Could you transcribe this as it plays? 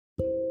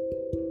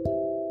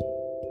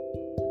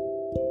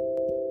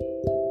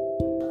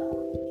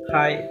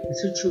Hi,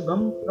 this is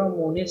Shubham from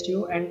Monist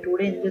and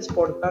today in this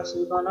podcast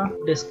we're gonna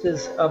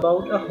discuss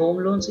about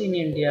home loans in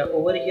India.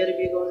 Over here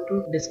we're going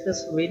to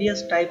discuss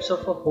various types of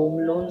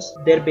home loans,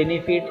 their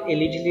benefit,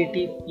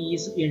 eligibility,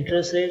 fees,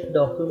 interest rate,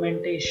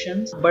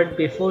 documentations. But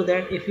before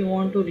that, if you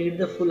want to read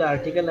the full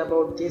article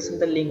about this,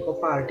 the link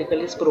of article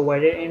is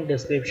provided in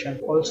description.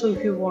 Also,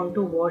 if you want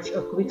to watch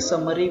a quick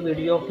summary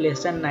video of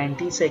less than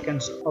 90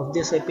 seconds of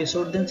this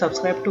episode, then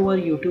subscribe to our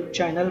YouTube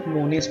channel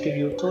Monist.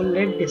 So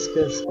let's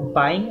discuss.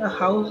 Buying a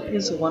house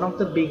is one of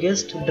the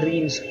biggest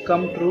dreams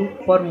come true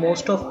for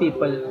most of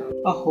people.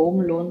 A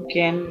home loan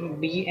can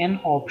be an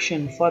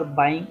option for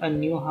buying a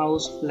new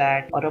house,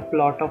 flat, or a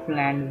plot of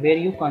land where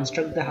you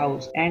construct the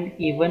house, and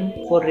even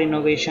for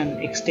renovation,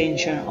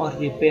 extension, or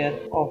repair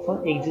of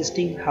an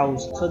existing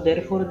house. So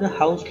therefore the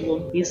house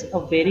loan is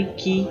a very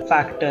key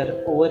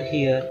factor over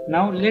here.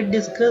 Now let's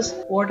discuss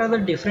what are the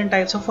different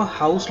types of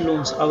house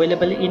loans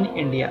available in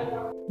India.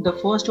 The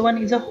first one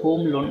is a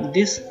home loan.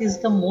 This is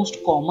the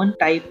most common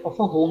type of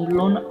a home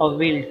loan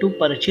availed to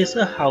purchase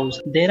a house.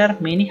 There are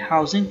many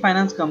housing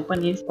finance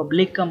companies,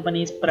 public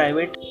companies,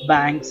 private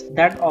banks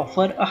that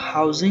offer a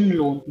housing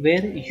loan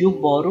where you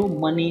borrow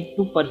money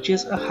to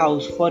purchase a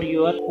house for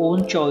your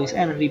own choice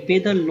and repay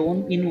the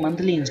loan in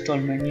monthly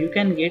installment. You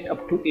can get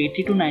up to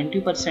 80 to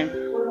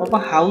 90% of a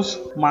house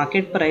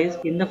market price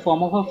in the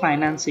form of a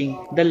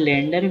financing. The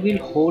lender will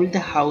hold the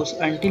house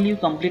until you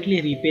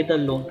completely repay the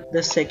loan.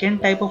 The second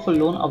type of a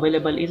loan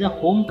available is a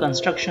home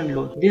construction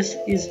loan. This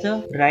is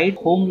the right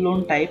home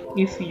loan type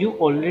if you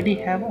already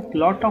have a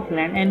plot of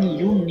land and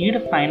you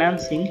need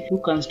financing to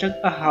construct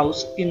a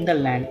house in the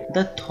land.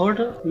 The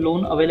third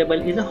loan available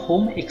is a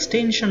home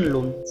extension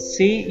loan.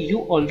 Say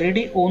you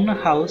already own a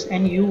house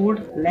and you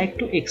would like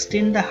to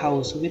extend the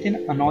house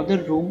within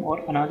another room or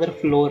another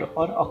floor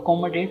or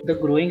accommodate the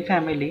growing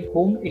family.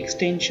 Home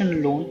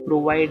extension loan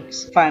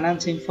provides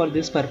financing for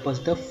this purpose.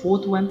 The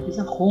fourth one is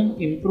a home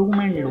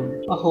improvement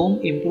loan. A home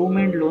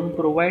improvement loan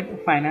provides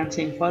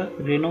financing for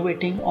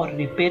renovating or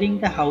repairing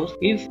the house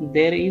if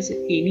there is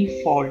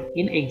any fault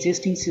in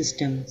existing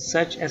systems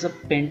such as a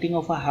painting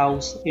of a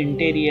house,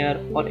 interior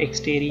or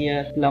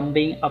exterior,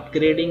 plumbing,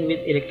 upgrading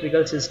with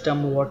electrical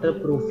system,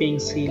 waterproofing,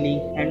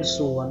 ceiling, and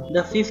so on.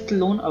 The fifth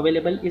loan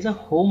available is a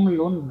home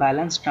loan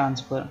balance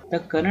transfer. The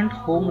current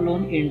home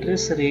loan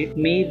interest rate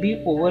may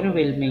be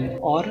overwhelming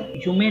or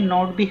you may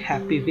not be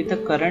happy with the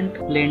current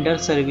lender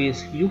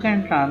service. You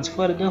can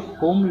transfer the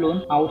home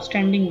loan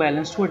outstanding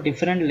balance to a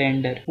different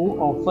lender who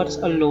offers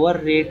a lower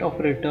rate of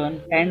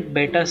return and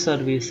better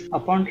service.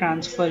 Upon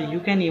transfer, you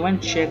can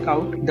even check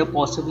out the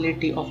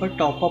possibility of a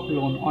top-up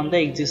loan on the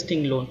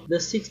existing loan. The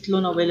sixth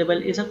loan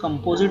available is a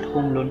composite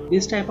home loan.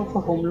 This type of a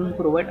home loan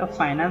provides a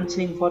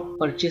financing for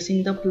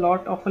purchasing the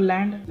plot of a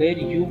land where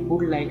you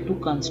would like to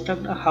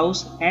construct a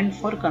house and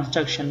for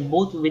construction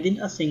both within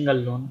a single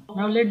loan.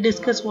 Now let's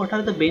discuss what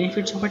are the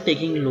benefits of a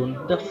taking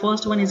loan. The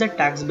first one is a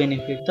tax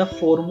benefit. The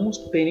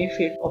foremost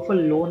benefit of a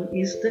loan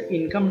is the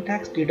income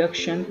tax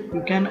deduction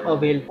you can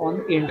avail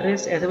on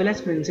interest as well as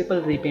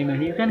principal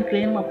repayment. You can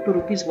claim up to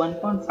rupees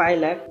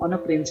 1.5 lakh on a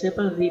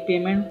principal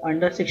repayment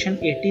under section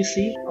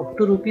 80C, up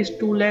to rupees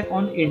 2 lakh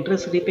on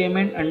interest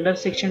repayment under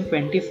section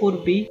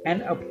 24B,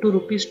 and up to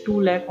rupees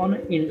 2 lakh on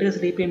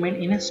interest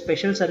repayment in a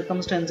special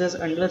circumstances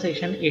under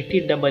section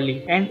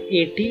 80EE and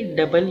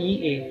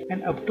 80EEA,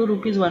 and up to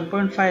rupees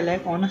 1.5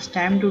 lakh on a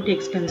stamp duty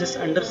expenses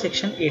under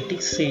section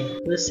 80C.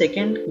 The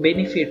second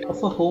benefit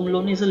of a home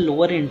loan is a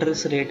lower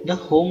interest rate. The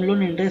home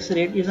loan interest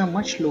rate is a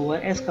much lower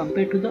as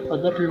compared to the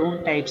other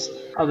loan types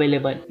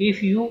available.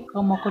 If you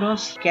come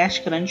across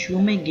cash crunch, you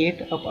may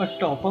get up a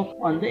top up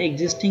on the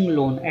existing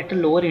loan at a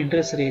lower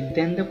interest rate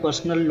than the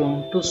personal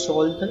loan to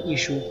solve the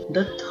issue.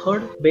 The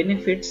third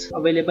benefits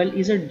available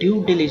is a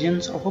due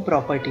diligence of a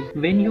property.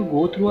 When you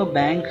go through a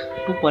bank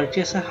to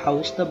purchase a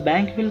house, the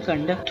bank will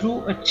conduct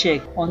through a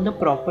check on the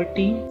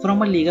property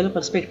from a legal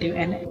perspective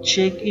and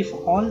check if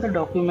all the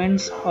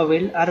documents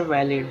availed are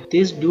valid.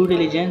 This due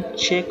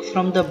diligence check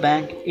from the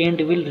bank end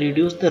will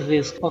reduce the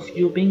risk of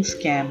you being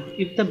scammed.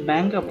 If the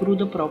bank approves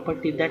the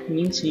property, that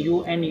means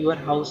you and your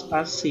house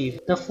are safe.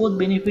 The fourth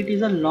benefit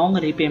is a long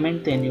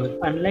repayment tenure.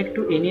 Unlike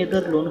to any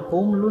other loan,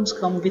 home loans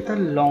come with a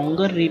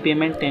longer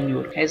repayment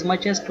tenure, as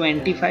much as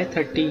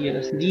 25-30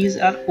 years. These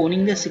are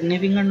owning the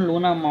significant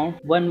loan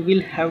amount one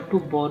will have to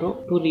borrow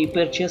to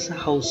repurchase a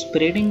house.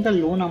 Spreading the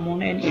loan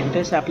amount and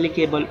interest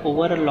applicable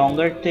over a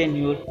longer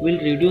tenure will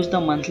reduce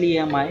the monthly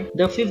EMI.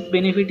 The fifth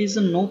benefit is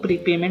a no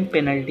prepayment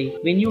penalty.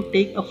 When you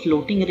take a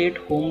floating rate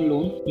home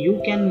loan,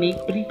 you can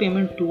make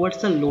prepayment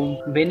towards the loan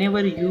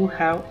whenever you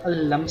have a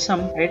lump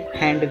sum at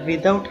hand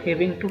without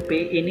having to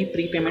pay any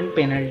prepayment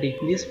penalty.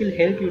 This will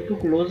help you to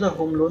close the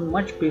home loan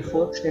much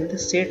before than the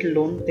set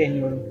loan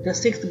tenure. The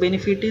sixth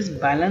benefit is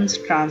balance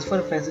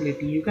transfer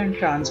facility. You can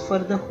transfer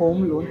the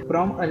home loan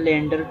from a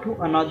lender to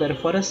another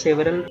for a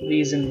several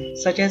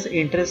reasons such as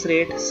interest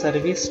rate,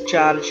 service charge,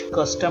 charge,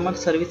 customer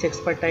service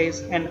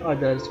expertise, and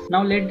others.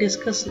 Now let's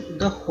discuss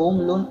the home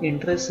loan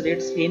interest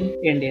rates in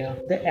India.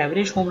 The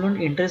average home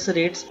loan interest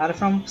rates are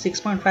from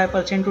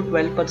 6.5% to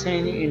 12%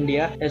 in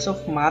India as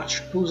of March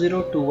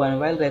 2021.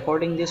 While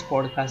recording this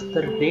podcast,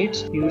 the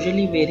rates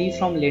usually vary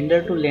from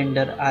lender to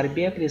lender.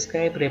 RBI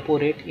prescribed repo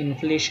rate,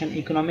 inflation,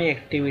 economic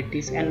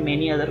activities, and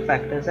many other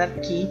factors are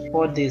key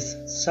for this.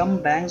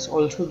 Some banks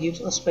also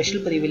gives a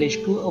special privilege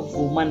to a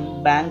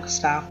woman bank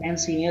staff and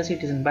senior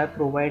citizen by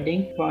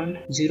providing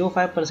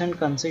 0.05%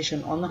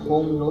 concession on the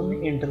home loan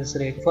interest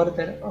rate.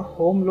 Further, a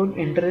home loan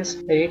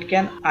interest rate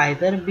can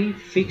either be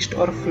fixed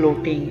or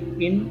floating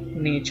in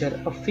nature.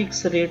 A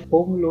fixed rate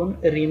home loan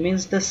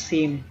remains the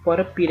same for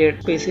a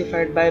period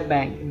specified by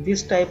bank.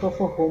 This type of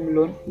a home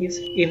loan is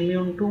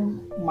immune to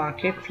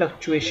market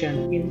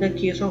fluctuation. In the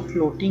case of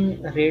floating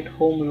rate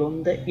home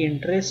loan, the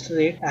interest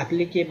rate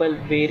applicable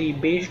vary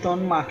based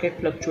on market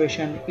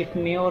fluctuation. It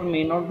may or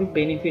may not be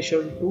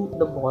beneficial to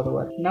the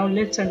borrower. Now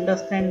let's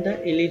understand the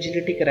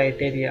eligibility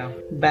criteria.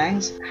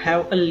 Banks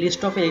have a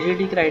list of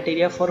eligibility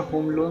criteria for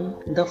home loan.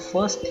 The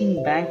first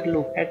thing bank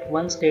look at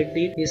one's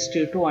credit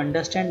history to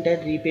understand their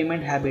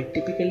repayment habit.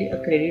 Typically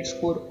a credit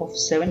score of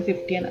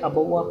 750 and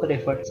above are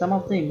preferred. Some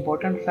of the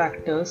important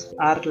factors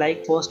are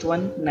like first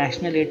one,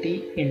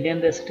 nationality,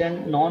 Indian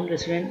resident,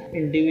 non-resident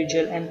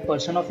individual and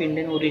person of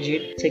Indian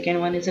origin. Second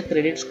one is a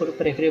credit score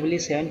preferably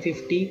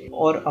 750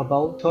 or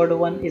above. Third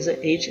one is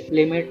a age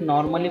limit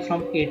normally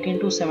from 18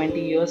 to 70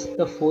 years.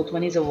 The fourth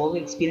one is a work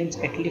experience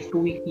at least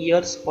 2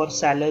 years for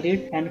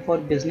salaried and for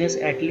business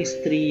at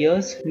least 3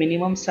 years.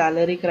 Minimum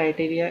salary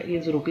criteria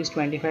is rupees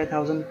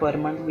 25,000 per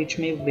month, which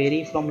may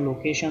vary from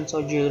locations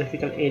or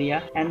geographical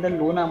area, and the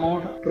loan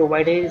amount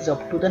provided is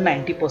up to the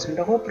 90%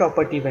 of a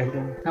property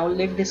value. Now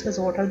let's discuss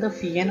what are the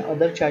fee and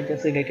other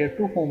charges related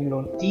to home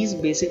loan. These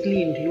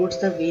basically includes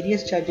the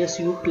various charges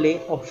you pay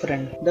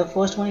upfront. The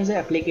first one is the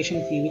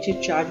application fee, which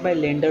is charged by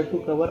lender to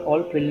cover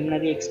all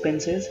preliminary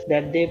expenses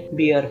that they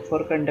bear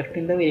for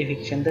conducting the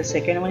verification. The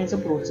second one is a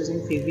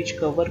processing fee, which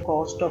cover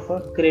cost of a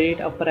credit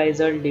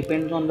appraisal,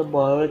 depends on the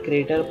borrower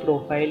creditor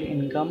profile,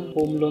 income,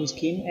 home loan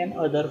scheme, and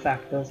other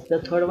factors.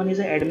 The third one is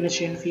the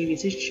administration fee,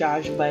 which is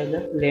charged by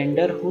the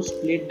lender, who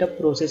split the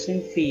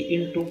processing fee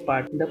in two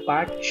parts. The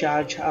part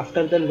charged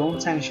after the loan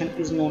sanction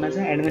is known as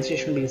an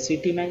administration fee.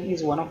 Citibank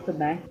is one of the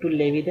banks to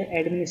levy the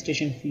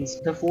administration fees.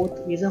 The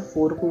fourth is a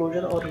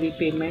foreclosure or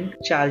repayment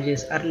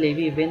charges are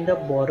levied when the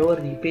borrower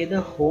repay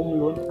the home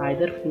loan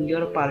either fully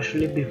or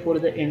partially before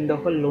the end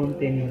of a loan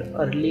tenure.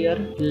 Earlier,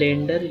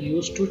 lender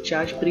used to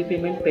charge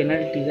prepayment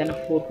penalties and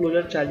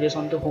foreclosure charges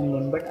on the home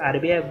loan, but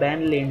RBI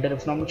banned lender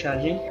from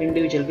charging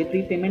individual with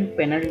prepayment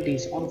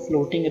penalties on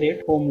floating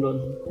rate home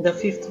loan. The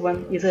fifth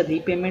one is a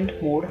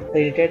repayment mode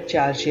related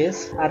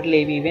charges are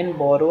levied when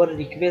borrower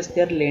requests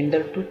their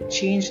lender to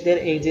change their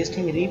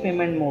existing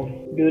repayment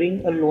mode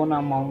during a loan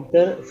amount.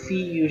 The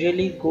fee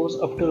usually goes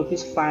up to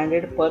rupees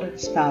 500 per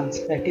stance,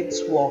 that is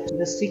swap.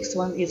 The sixth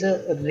one is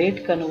a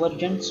rate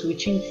conversion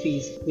switching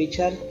fees, which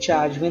are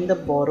charged when the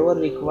borrower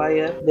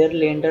require their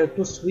lender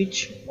to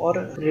switch or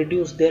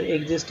reduce their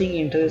existing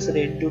interest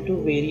rate due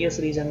to various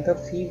reasons. The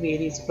fee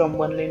varies from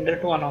one lender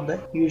to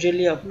another,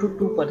 usually up to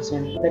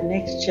 2%. The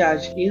next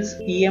charge is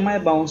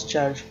EMI bounce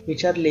charge,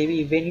 which are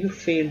levied when you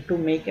fail to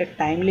make a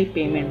timely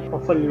payment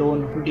of a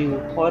loan due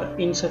or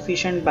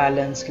insufficient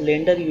balance.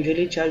 Lender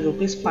usually charge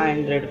rupees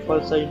 500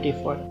 for such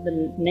default.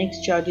 The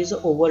next charge is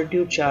a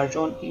overdue charge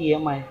on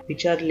EMI,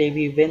 which are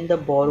levied when the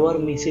borrower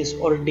misses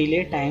or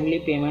delay timely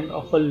payment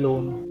of a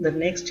loan. The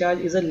next charge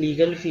is a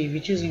legal fee,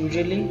 which is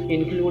usually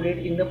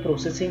included in the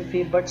processing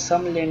fee, but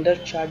some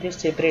lenders charge it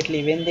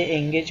separately when they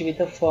engage with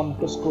a firm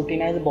to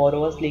scrutinize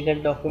borrower's legal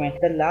document.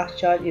 The last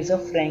charge is a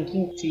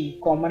franking fee,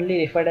 commonly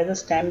referred as a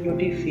stamp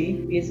duty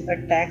fee, is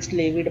a tax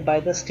levied by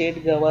the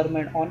state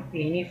government on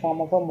any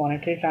form of a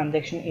monetary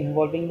transaction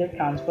involving the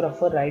transfer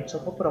of a rights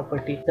of a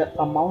property. The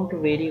amount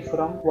varies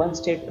from one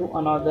state to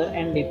another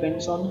and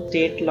depends on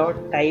state law,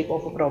 type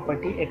of a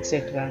property,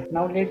 etc.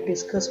 Now let's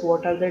discuss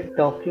what are the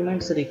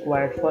documents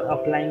required for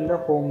applying the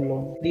home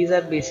loan. These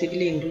are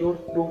basically include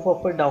proof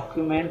of a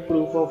document,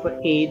 proof of a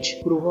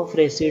age, proof of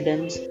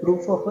residence,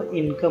 proof of a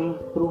income,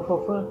 proof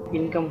of a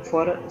income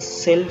for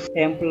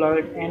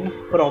self-employed, and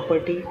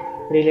property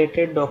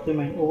related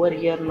document. Over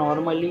here,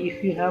 normally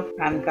if you have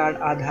PAN card,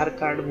 Aadhaar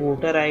card,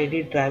 voter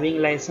ID,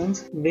 driving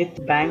license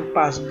with bank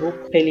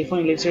passbook, telephone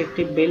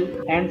electricity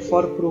bill, and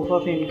for proof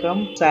of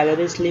income,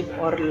 salary slip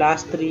or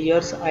last 3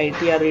 years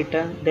ITR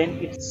return, then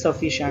it's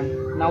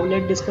sufficient. Now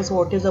let's discuss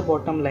what is the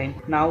bottom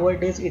line.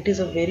 Nowadays it is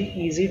a very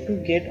easy to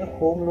get a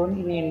home loan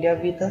in India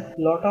with a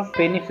lot of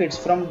benefits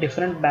from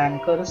different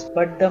bankers,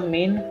 but the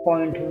main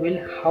point will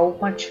how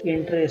much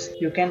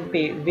interest you can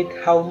pay with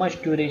how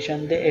much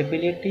duration. The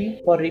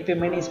ability for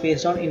repayment is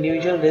based on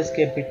individual risk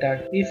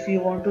appetite. If you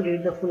want to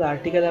read the full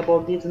article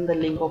about this, then the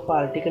link of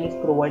article is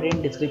provided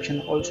in description.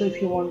 Also, if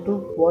you want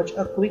to watch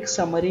a quick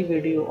summary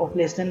video of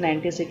less than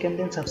 90 seconds,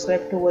 then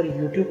subscribe to our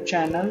YouTube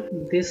channel.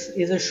 This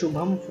is a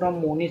Shubham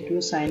from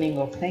Monist signing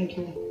off. Thank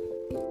you.